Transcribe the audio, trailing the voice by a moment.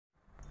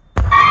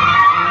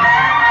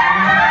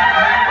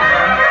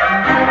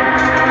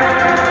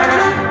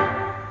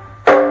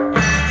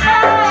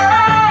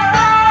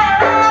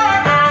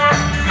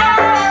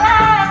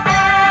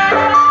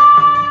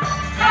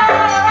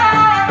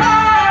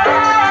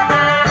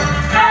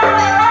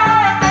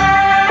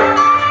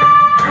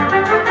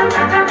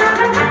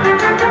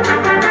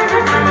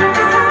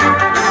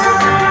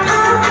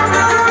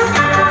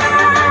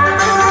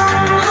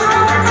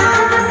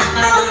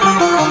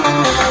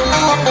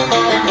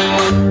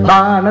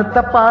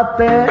வானத்தை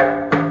பார்த்தேன்,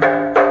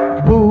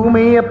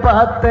 பூமியை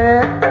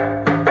பார்த்தேன்,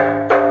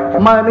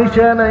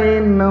 மனுஷனை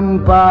இன்னும்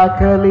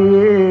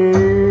பார்க்கலையே.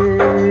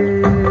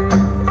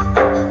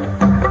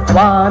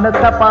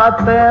 வானத்தை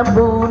பார்த்தேன்,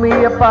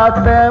 பூமியை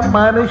பார்த்தேன்,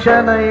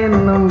 மனுஷனை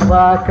இன்னும்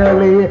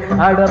பார்க்கலையே.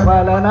 அட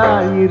பல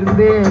நாள்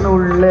இருந்தேன்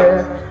உள்ள,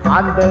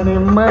 அந்த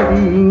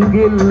நிம்மதி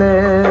இங்கில்ல.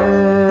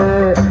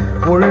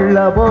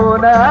 உள்ள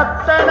போன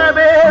அத்தனை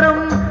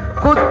பேரும்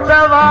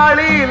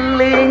குத்தவாளி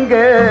இல்லைங்க,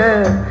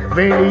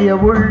 வெளியே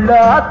உள்ள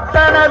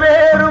அத்தனை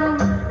பேரும்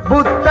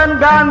புத்தன்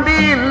காந்தி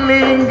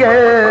இல்லைங்க.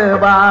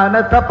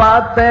 வானத்தை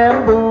பார்த்தேன்,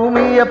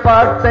 பூமியை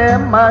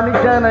பார்த்தேன்,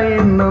 மனுஷனை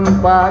இன்னும்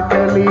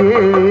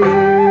பார்க்கலையே.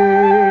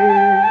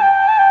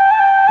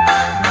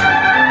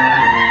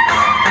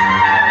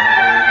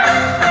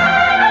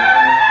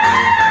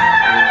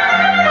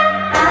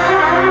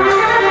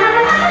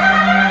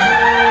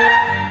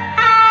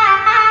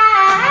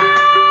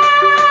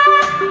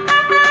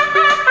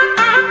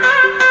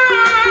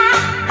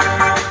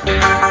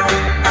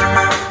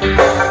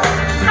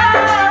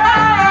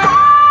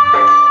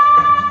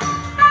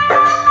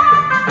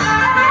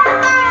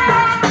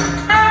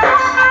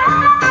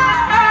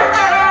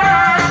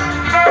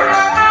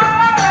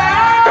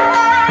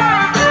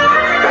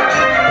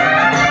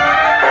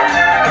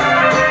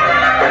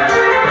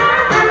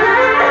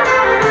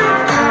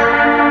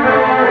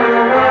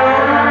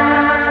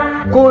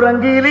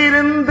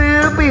 குரங்கிலிருந்து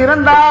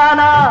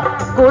பிறந்தானா,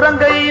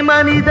 குரங்கை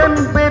மனிதன்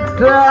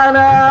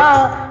பெற்றானா?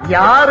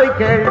 யாரை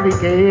கேள்வி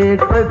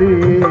கேட்பது,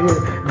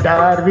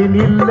 டார்வின்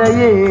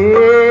இல்லையே.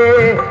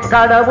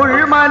 கடவுள்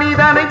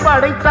மனிதனை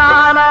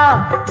படைத்தானா,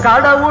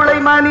 கடவுளை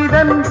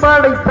மனிதன்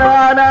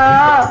படைத்தானா?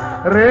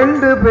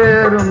 ரெண்டு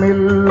பேரும்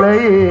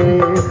இல்லையே,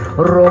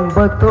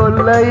 ரொம்ப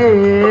தொல்லையே.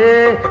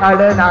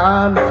 அட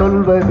நான்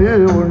சொல்வது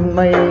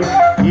உண்மை,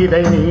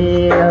 இதை நீ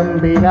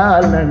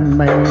நம்பினால்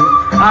நன்மை.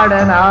 அட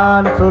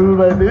நான்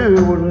சொல்வது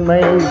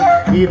உண்மை,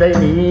 இதை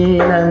நீ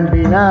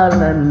நம்பினால்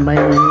நன்மை.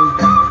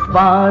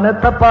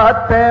 வானத்தை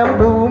பார்த்தேன்,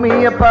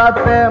 பூமியை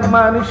பார்த்தேன்,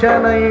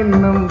 மனுஷனை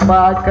இன்னும்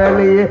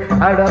பார்க்கலையே.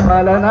 அட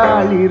பல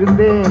நாள்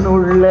இருந்தேன்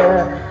உள்ள,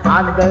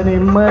 அந்த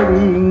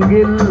நிம்மதி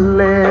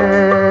இங்கில்லை.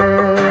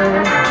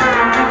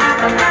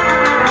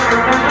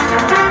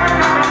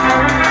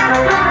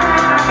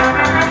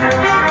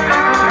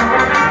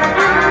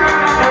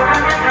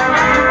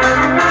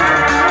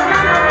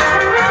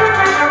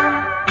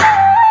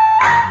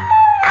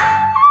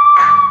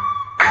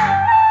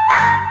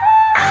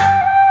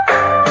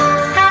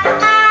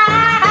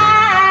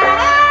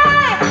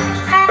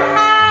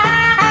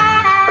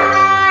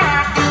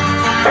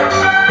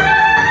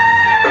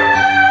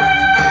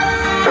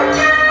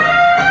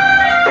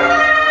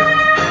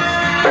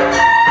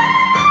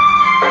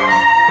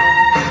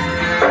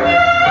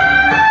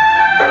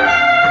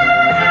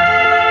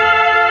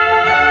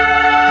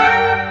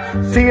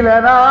 சில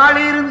நாள்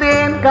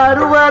இருந்தேன்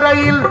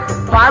கருவறையில்,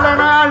 பல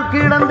நாள்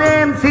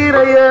கிடந்தேன்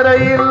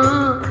சிறையறையில்.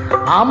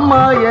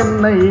 அம்மா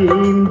என்னை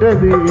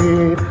ஈன்றது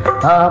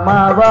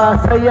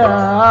அமாவாசையா,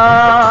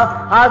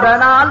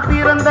 அதனால்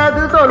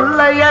பிறந்தது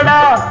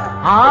தொல்லையடா.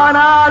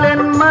 ஆனால்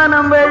என்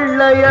மனம்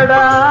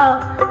வெள்ளையடா.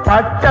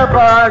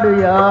 பட்டபாடு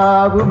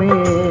யாவுமே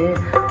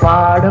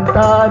பாடம்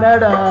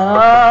தானடா.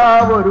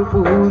 ஒரு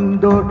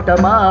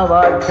பூந்தோட்டமா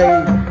வாழ்க்கை,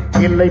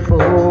 இல்லை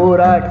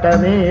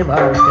போராட்டமே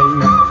வாழ்க்கை.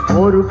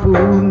 ஒரு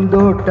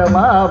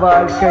பூந்தோட்டமா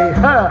வாழ்க்கை,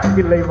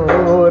 இல்லை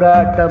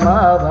போராட்டமா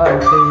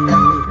வாழ்க்கை.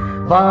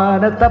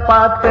 வானத்தை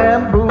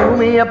பார்த்தேன்,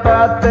 பூமியை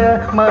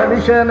பார்த்தேன்,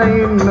 மனுஷனை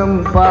இன்னும்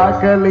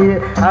பார்க்கலையே.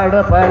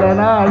 அட பல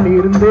நாள்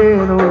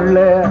இருந்தேன்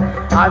உள்ள,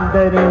 அந்த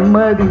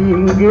நிம்மதி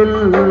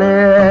இங்கில்ல.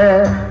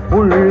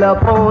 உள்ள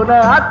போன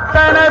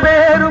அத்தனை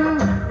பேரும்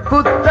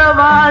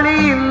குத்தவாளி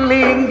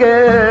இல்லைங்க,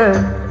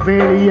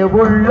 வெளியே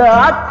உள்ள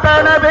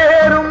அத்தனை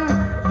பேரும்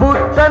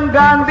புத்தன்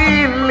காந்தி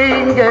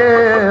இல்லைங்க.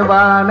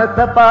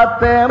 வானத்தை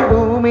பார்த்தேன்,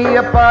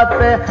 பூமியை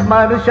பார்த்தேன்,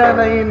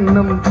 மனுஷனை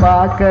இன்னும்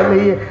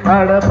பார்க்கலையே.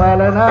 அட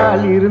பல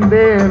நாள்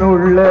இருந்தேன்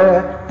உள்ள,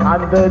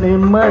 அந்த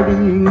நிம்மதி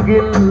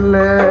இங்கில்ல,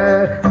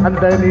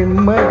 அந்த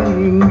நிம்மதி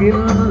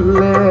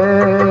இங்கில்ல.